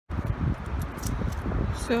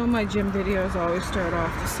So my gym videos always start off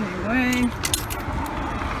the same way,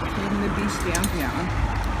 leaving the beast downtown.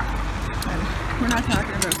 And we're not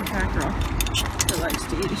talking about the fat girl that likes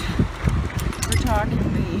to eat. We're talking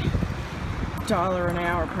the $1 an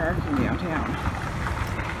hour parking downtown.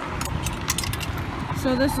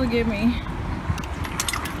 So this will give me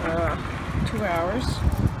 2 hours,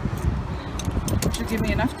 which will give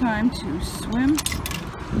me enough time to swim,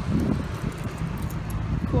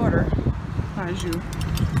 quarter, as you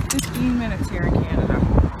 15 minutes here in Canada.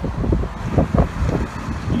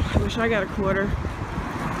 I wish I got a quarter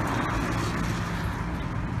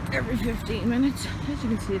every 15 minutes. As you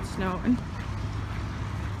can see, it's snowing.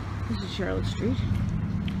 This is Charlotte Street.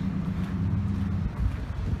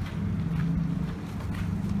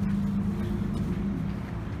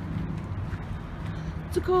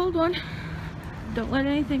 It's a cold one. Don't let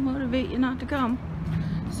anything motivate you not to come.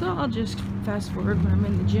 So I'll just fast forward when I'm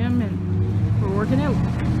in the gym and we're working out.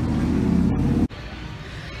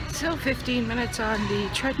 So 15 minutes on the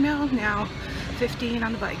treadmill, now 15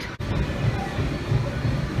 on the bike.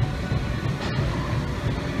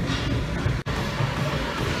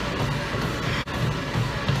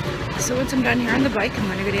 So once I'm done here on the bike, I'm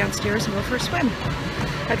going to go downstairs and go for a swim.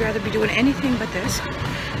 I'd rather be doing anything but this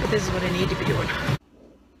is what I need to be doing.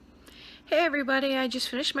 Hey everybody, I just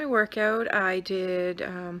finished my workout. I did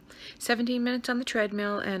 17 minutes on the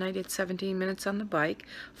treadmill and I did 17 minutes on the bike,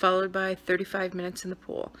 followed by 35 minutes in the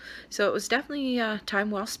pool. So it was definitely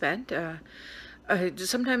time well spent.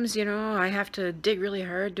 Sometimes, you know, I have to dig really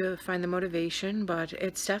hard to find the motivation, but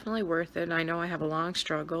it's definitely worth it. I know I have a long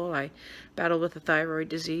struggle. I battle with a thyroid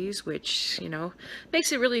disease, which, you know,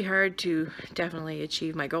 makes it really hard to definitely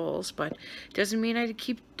achieve my goals, but it doesn't mean I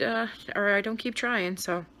don't keep trying,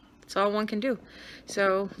 so it's all one can do.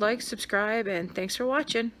 So like, subscribe, and thanks for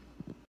watching.